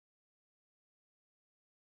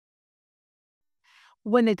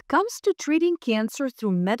When it comes to treating cancer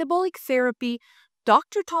through metabolic therapy,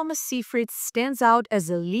 Dr. Thomas Seyfried stands out as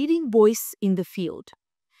a leading voice in the field.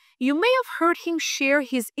 You may have heard him share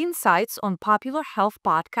his insights on popular health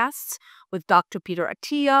podcasts with Dr. Peter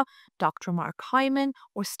Attia, Dr. Mark Hyman,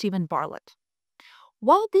 or Stephen Bartlett.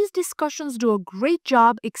 While these discussions do a great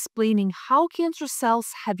job explaining how cancer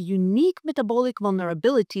cells have unique metabolic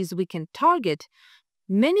vulnerabilities we can target,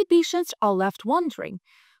 many patients are left wondering,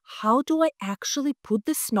 how do I actually put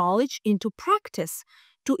this knowledge into practice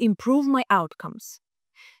to improve my outcomes?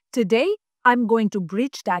 Today, I'm going to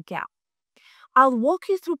bridge that gap. I'll walk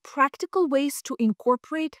you through practical ways to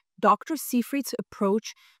incorporate Dr. Seyfried's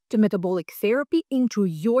approach to metabolic therapy into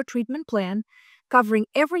your treatment plan, covering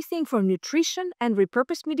everything from nutrition and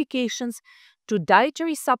repurposed medications to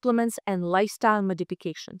dietary supplements and lifestyle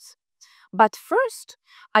modifications. But first,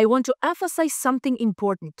 I want to emphasize something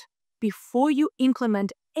important. Before you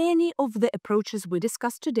implement any of the approaches we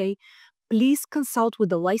discussed today, please consult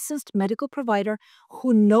with a licensed medical provider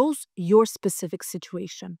who knows your specific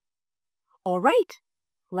situation. All right,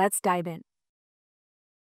 let's dive in.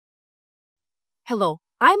 Hello,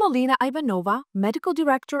 I'm Olena Ivanova, Medical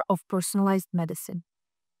Director of Personalized Medicine.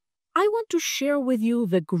 I want to share with you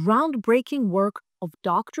the groundbreaking work of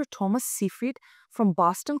Dr. Thomas Seyfried from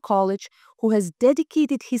Boston College, who has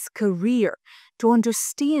dedicated his career to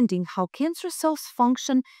understanding how cancer cells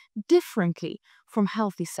function differently from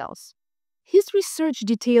healthy cells. His research,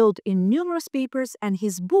 detailed in numerous papers, and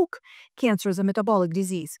his book, Cancer as a Metabolic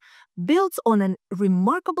Disease, builds on a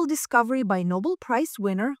remarkable discovery by Nobel Prize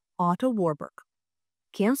winner Otto Warburg.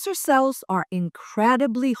 Cancer cells are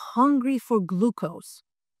incredibly hungry for glucose,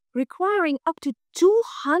 requiring up to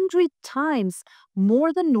 200 times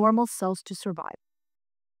more than normal cells to survive.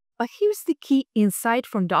 But here's the key insight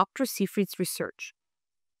from Dr. Seyfried's research.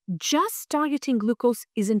 Just targeting glucose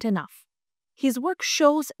isn't enough. His work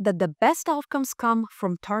shows that the best outcomes come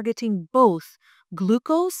from targeting both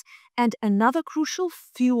glucose and another crucial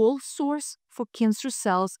fuel source for cancer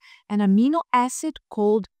cells, an amino acid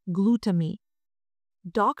called glutamine.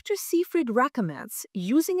 Dr. Seyfried recommends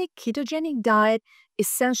using a ketogenic diet,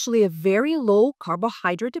 essentially a very low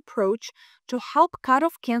carbohydrate approach, to help cut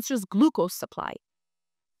off cancer's glucose supply.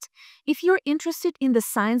 If you're interested in the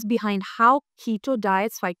science behind how keto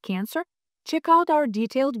diets fight cancer, check out our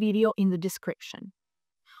detailed video in the description.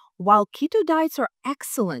 While keto diets are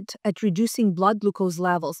excellent at reducing blood glucose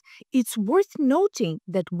levels, it's worth noting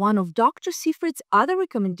that one of Dr. Seyfried's other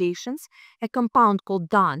recommendations, a compound called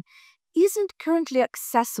DAN, isn't currently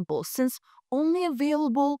accessible since only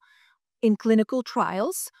available in clinical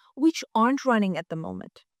trials, which aren't running at the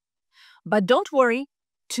moment. But don't worry,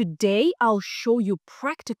 today I'll show you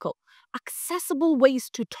practical, accessible ways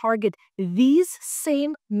to target these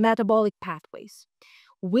same metabolic pathways.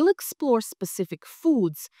 We'll explore specific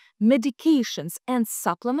foods, medications, and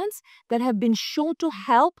supplements that have been shown to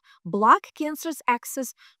help block cancer's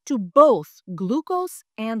access to both glucose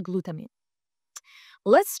and glutamine.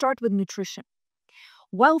 Let's start with nutrition.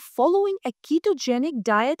 While following a ketogenic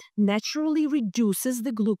diet naturally reduces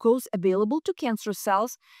the glucose available to cancer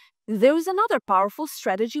cells, there is another powerful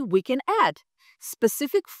strategy we can add: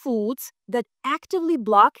 specific foods that actively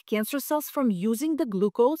block cancer cells from using the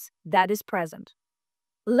glucose that is present.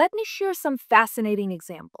 Let me share some fascinating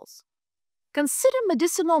examples. Consider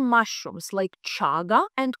medicinal mushrooms like chaga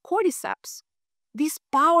and cordyceps. These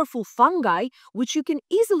powerful fungi, which you can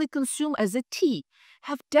easily consume as a tea,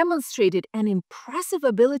 have demonstrated an impressive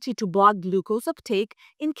ability to block glucose uptake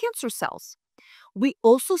in cancer cells. We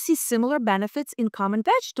also see similar benefits in common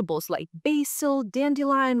vegetables like basil,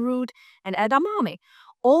 dandelion root, and edamame,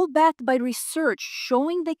 all backed by research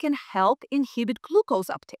showing they can help inhibit glucose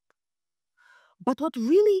uptake. But what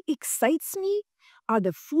really excites me are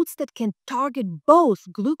the foods that can target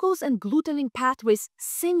both glucose and glutamine pathways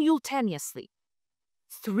simultaneously.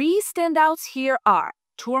 Three standouts here are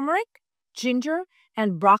turmeric, ginger,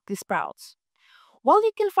 and broccoli sprouts. While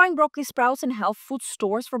you can find broccoli sprouts in health food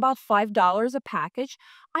stores for about $5 a package,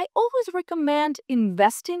 I always recommend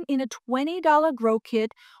investing in a $20 grow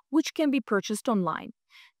kit, which can be purchased online.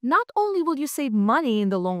 Not only will you save money in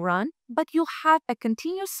the long run, but you'll have a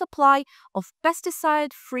continuous supply of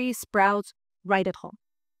pesticide-free sprouts right at home.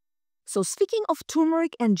 So speaking of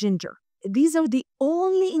turmeric and ginger, these are the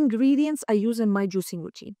only ingredients I use in my juicing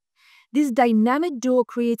routine. This dynamic duo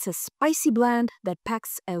creates a spicy blend that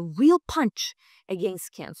packs a real punch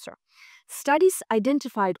against cancer. Studies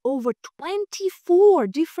identified over 24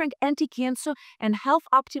 different anti-cancer and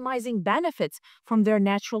health-optimizing benefits from their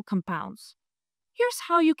natural compounds. Here's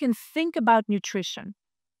how you can think about nutrition.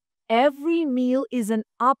 Every meal is an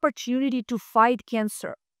opportunity to fight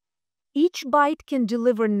cancer. Each bite can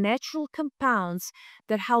deliver natural compounds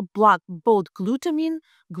that help block both glutamine,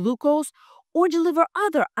 glucose, or deliver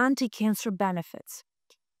other anti-cancer benefits.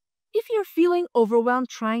 If you're feeling overwhelmed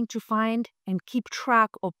trying to find and keep track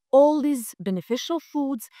of all these beneficial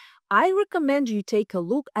foods, I recommend you take a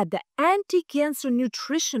look at the anti-cancer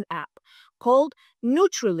nutrition app called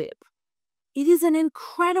NutriLiv. It is an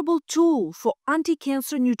incredible tool for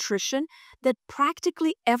anti-cancer nutrition that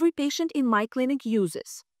practically every patient in my clinic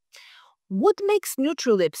uses. What makes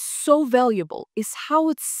NutriLiv so valuable is how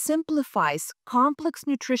it simplifies complex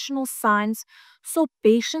nutritional science so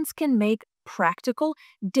patients can make practical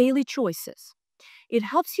daily choices. It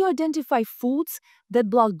helps you identify foods that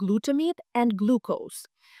block glutamine and glucose,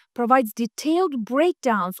 provides detailed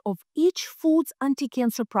breakdowns of each food's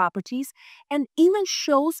anti-cancer properties, and even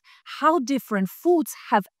shows how different foods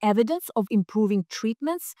have evidence of improving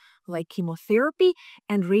treatments like chemotherapy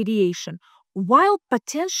and radiation, while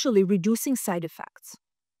potentially reducing side effects.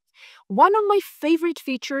 One of my favorite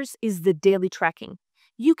features is the daily tracking.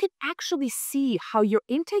 You can actually see how your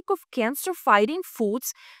intake of cancer-fighting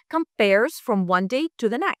foods compares from one day to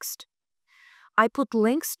the next. I put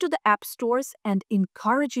links to the app stores and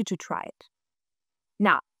encourage you to try it.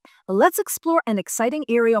 Now, let's explore an exciting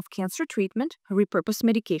area of cancer treatment: repurposed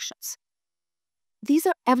medications. These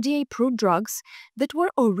are FDA-approved drugs that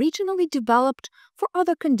were originally developed for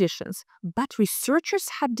other conditions, but researchers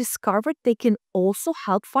have discovered they can also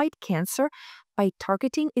help fight cancer by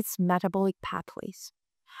targeting its metabolic pathways.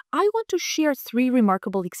 I want to share three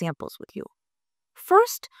remarkable examples with you.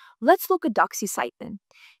 First, let's look at doxycycline.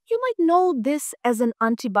 You might know this as an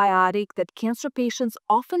antibiotic that cancer patients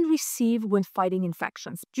often receive when fighting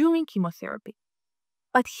infections during chemotherapy.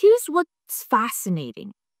 But here's what's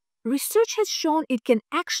fascinating. Research has shown it can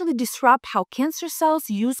actually disrupt how cancer cells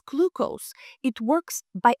use glucose. It works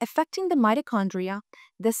by affecting the mitochondria,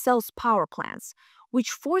 the cell's power plants,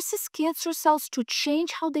 which forces cancer cells to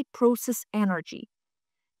change how they process energy.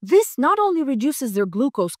 This not only reduces their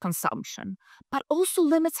glucose consumption, but also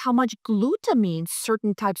limits how much glutamine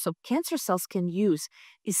certain types of cancer cells can use,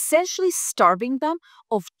 essentially starving them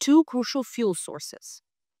of two crucial fuel sources.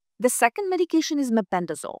 The second medication is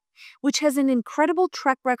mebendazole, which has an incredible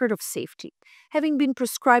track record of safety, having been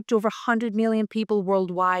prescribed to over 100 million people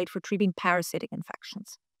worldwide for treating parasitic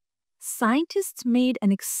infections. Scientists made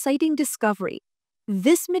an exciting discovery.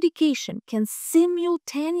 This medication can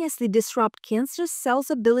simultaneously disrupt cancer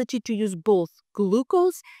cells' ability to use both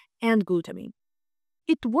glucose and glutamine.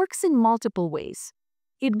 It works in multiple ways.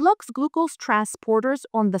 It blocks glucose transporters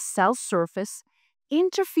on the cell surface,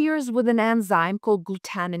 interferes with an enzyme called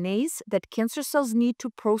glutaminase that cancer cells need to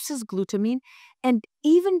process glutamine, and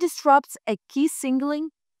even disrupts a key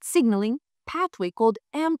signaling pathway called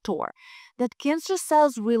mTOR that cancer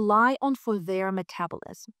cells rely on for their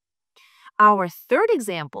metabolism. Our third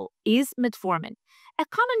example is metformin, a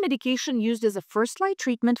common medication used as a first-line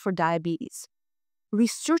treatment for diabetes.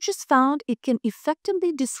 Researchers found it can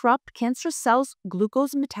effectively disrupt cancer cells'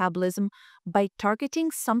 glucose metabolism by targeting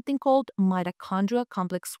something called mitochondrial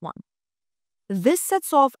complex 1. This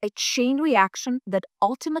sets off a chain reaction that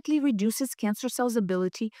ultimately reduces cancer cells'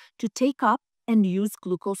 ability to take up and use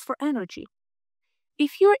glucose for energy.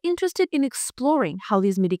 If you're interested in exploring how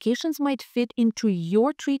these medications might fit into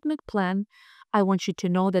your treatment plan, I want you to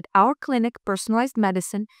know that our clinic, Personalized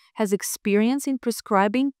Medicine, has experience in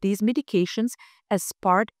prescribing these medications as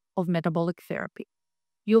part of metabolic therapy.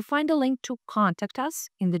 You'll find a link to contact us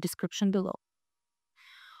in the description below.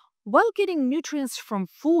 While getting nutrients from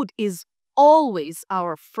food is always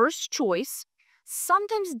our first choice,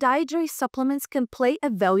 sometimes dietary supplements can play a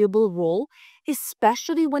valuable role,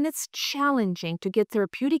 especially when it's challenging to get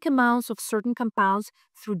therapeutic amounts of certain compounds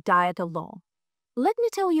through diet alone. Let me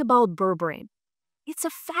tell you about berberine. It's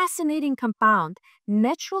a fascinating compound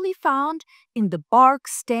naturally found in the bark,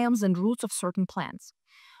 stems, and roots of certain plants.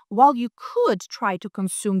 While you could try to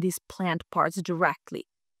consume these plant parts directly,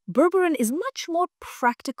 berberine is much more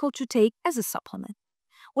practical to take as a supplement.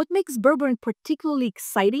 What makes berberine particularly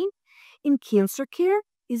exciting in cancer care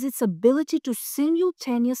is its ability to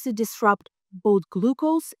simultaneously disrupt both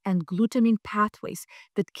glucose and glutamine pathways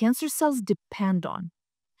that cancer cells depend on.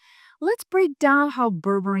 Let's break down how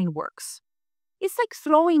berberine works. It's like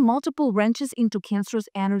throwing multiple wrenches into cancer's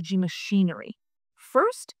energy machinery.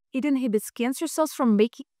 First, it inhibits cancer cells from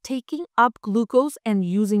taking up glucose and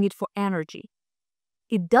using it for energy.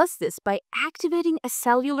 It does this by activating a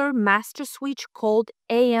cellular master switch called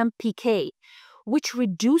AMPK, which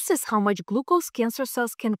reduces how much glucose cancer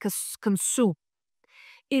cells can consume.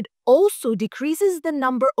 It also decreases the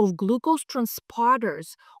number of glucose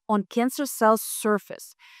transporters on cancer cells'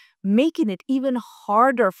 surface, making it even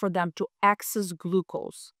harder for them to access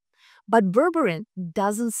glucose. But berberine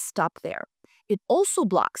doesn't stop there. It also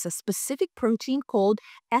blocks a specific protein called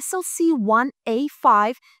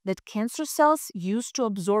SLC1A5 that cancer cells use to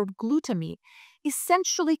absorb glutamine,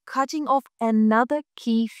 essentially cutting off another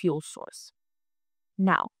key fuel source.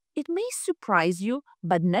 Now, it may surprise you,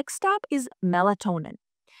 but next up is melatonin.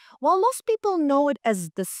 While most people know it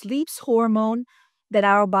as the sleep hormone that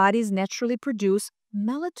our bodies naturally produce,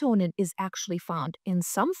 melatonin is actually found in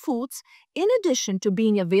some foods in addition to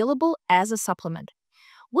being available as a supplement.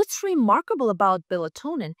 What's remarkable about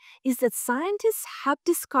melatonin is that scientists have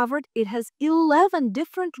discovered it has 11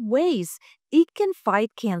 different ways it can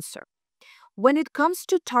fight cancer. When it comes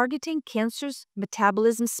to targeting cancer's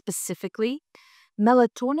metabolism specifically,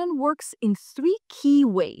 melatonin works in three key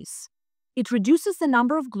ways. It reduces the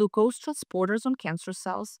number of glucose transporters on cancer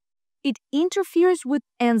cells. It interferes with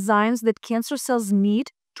enzymes that cancer cells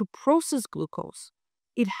need to process glucose.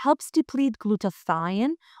 It helps deplete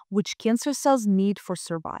glutathione, which cancer cells need for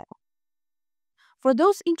survival. For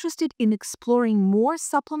those interested in exploring more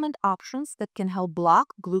supplement options that can help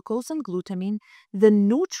block glucose and glutamine, the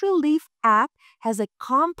NutriLiv app has a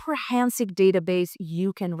comprehensive database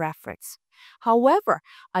you can reference. However,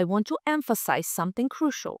 I want to emphasize something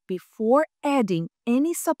crucial. Before adding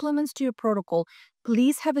any supplements to your protocol,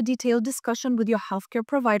 please have a detailed discussion with your healthcare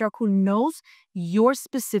provider who knows your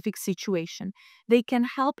specific situation. They can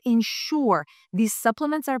help ensure these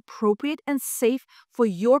supplements are appropriate and safe for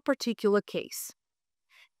your particular case.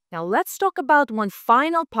 Now let's talk about one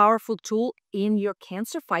final powerful tool in your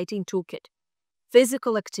cancer-fighting toolkit: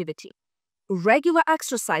 physical activity. Regular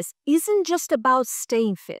exercise isn't just about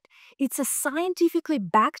staying fit. It's a scientifically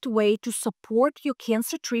backed way to support your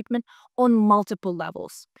cancer treatment on multiple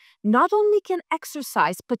levels. Not only can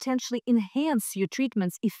exercise potentially enhance your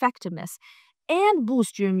treatment's effectiveness and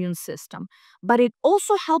boost your immune system, but it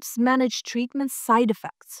also helps manage treatment side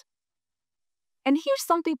effects. And here's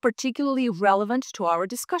something particularly relevant to our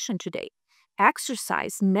discussion today.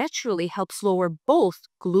 Exercise naturally helps lower both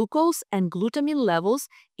glucose and glutamine levels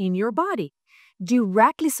in your body,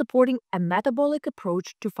 directly supporting a metabolic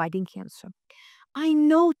approach to fighting cancer. I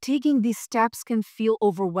know taking these steps can feel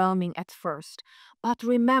overwhelming at first, but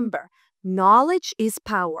remember, knowledge is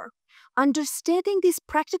power. Understanding these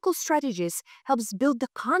practical strategies helps build the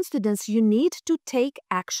confidence you need to take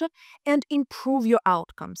action and improve your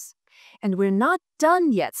outcomes. And we're not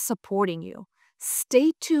done yet supporting you.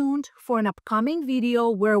 Stay tuned for an upcoming video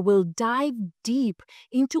where we'll dive deep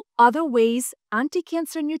into other ways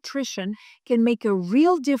anti-cancer nutrition can make a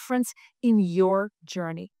real difference in your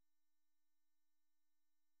journey.